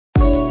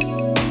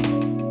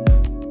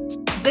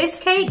This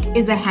cake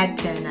is a head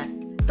turner.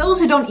 Those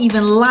who don't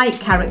even like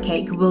carrot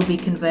cake will be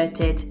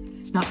converted.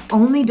 Not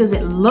only does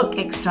it look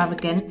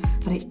extravagant,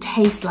 but it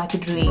tastes like a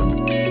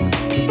dream.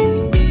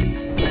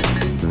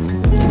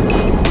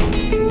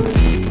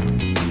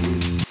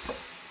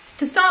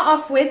 To start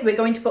off with, we're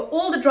going to put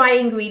all the dry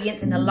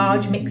ingredients in a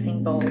large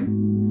mixing bowl.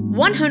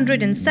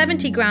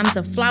 170 grams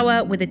of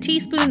flour with a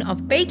teaspoon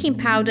of baking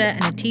powder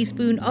and a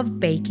teaspoon of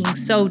baking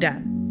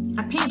soda.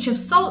 A pinch of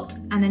salt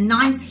and a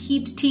nice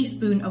heaped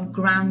teaspoon of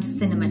ground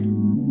cinnamon.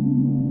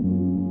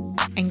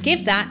 And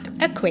give that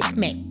a quick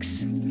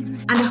mix.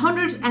 And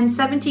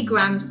 170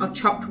 grams of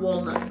chopped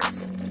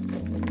walnuts.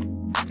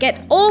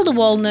 Get all the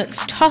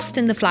walnuts tossed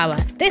in the flour.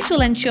 This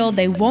will ensure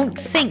they won't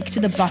sink to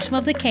the bottom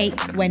of the cake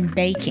when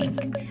baking.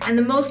 And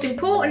the most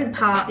important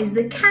part is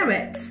the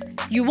carrots.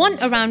 You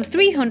want around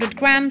 300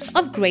 grams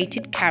of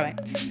grated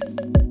carrots.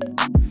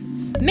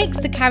 Mix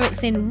the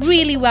carrots in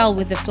really well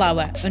with the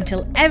flour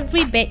until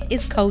every bit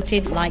is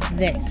coated like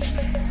this.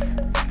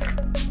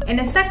 In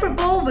a separate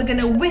bowl, we're going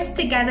to whisk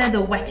together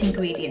the wet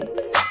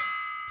ingredients.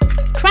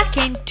 Crack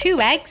in 2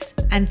 eggs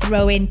and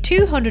throw in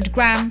 200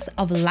 grams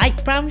of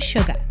light brown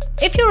sugar.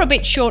 If you're a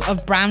bit short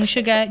of brown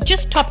sugar,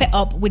 just top it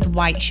up with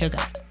white sugar.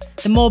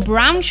 The more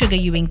brown sugar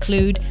you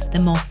include, the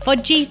more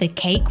fudgy the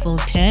cake will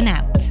turn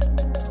out.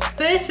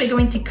 First, we're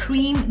going to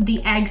cream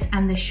the eggs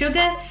and the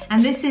sugar,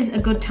 and this is a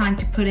good time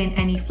to put in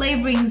any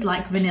flavourings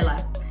like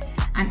vanilla.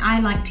 And I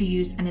like to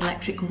use an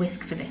electric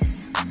whisk for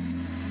this.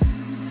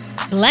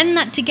 Blend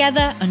that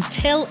together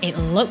until it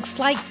looks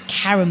like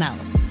caramel.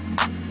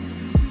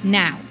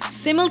 Now,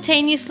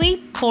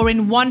 simultaneously pour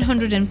in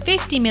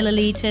 150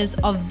 millilitres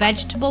of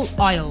vegetable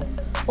oil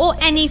or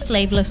any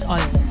flavourless oil.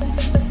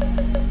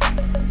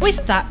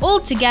 Whisk that all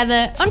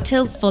together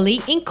until fully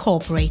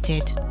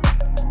incorporated.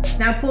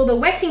 Now pour the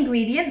wet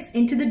ingredients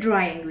into the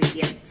dry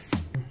ingredients.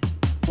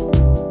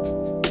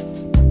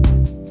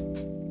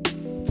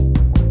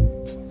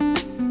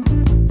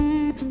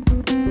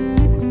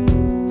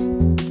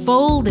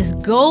 Fold this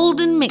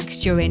golden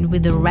mixture in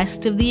with the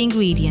rest of the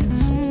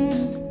ingredients.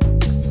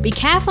 Be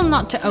careful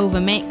not to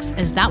overmix,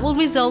 as that will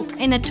result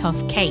in a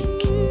tough cake.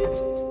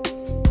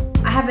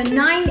 I have a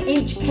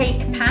 9-inch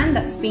cake pan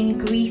that's been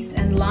greased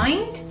and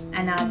lined,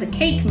 and now the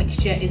cake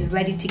mixture is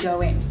ready to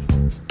go in.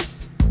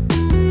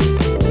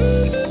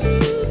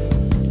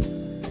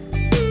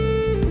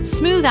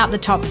 Smooth out the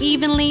top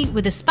evenly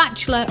with a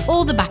spatula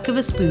or the back of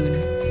a spoon.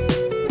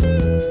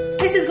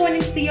 This is going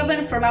into the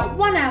oven for about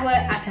 1 hour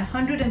at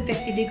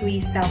 150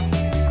 degrees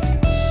Celsius.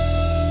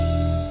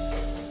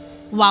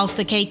 Whilst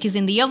the cake is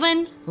in the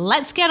oven,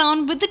 let's get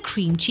on with the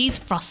cream cheese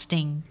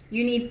frosting.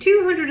 You need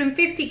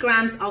 250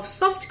 grams of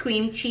soft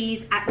cream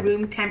cheese at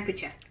room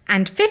temperature.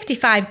 And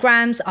 55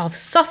 grams of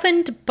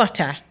softened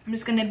butter. I'm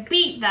just going to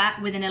beat that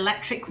with an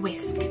electric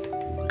whisk.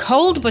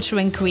 Cold butter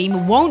and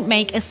cream won't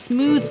make a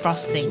smooth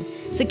frosting,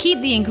 so keep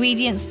the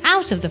ingredients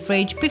out of the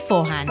fridge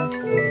beforehand.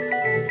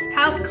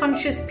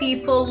 Health-conscious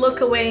people,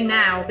 look away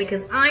now,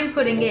 because I'm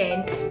putting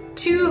in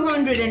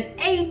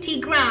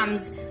 280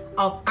 grams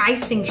of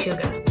icing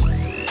sugar.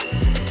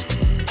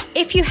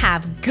 If you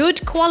have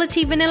good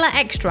quality vanilla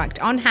extract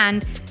on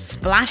hand,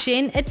 splash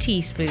in a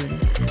teaspoon.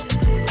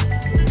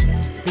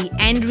 The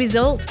end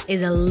result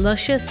is a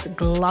luscious,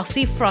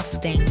 glossy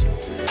frosting.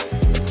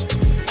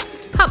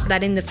 Pop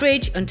that in the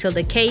fridge until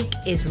the cake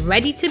is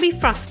ready to be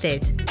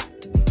frosted.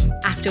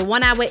 After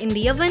 1 hour in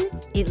the oven,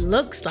 it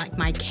looks like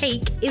my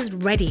cake is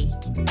ready.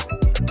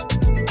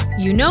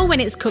 You know when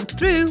it's cooked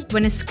through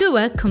when a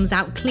skewer comes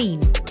out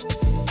clean.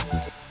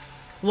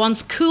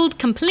 Once cooled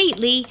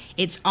completely,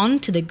 it's on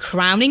to the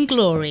crowning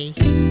glory.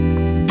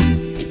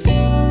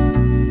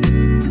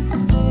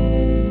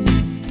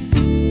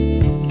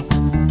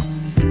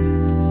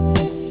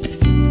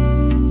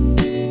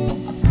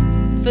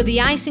 For the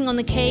icing on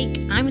the cake,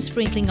 I'm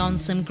sprinkling on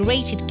some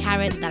grated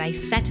carrot that I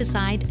set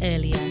aside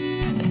earlier.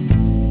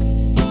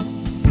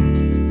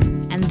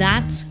 And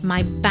that's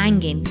my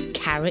bangin'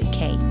 carrot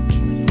cake.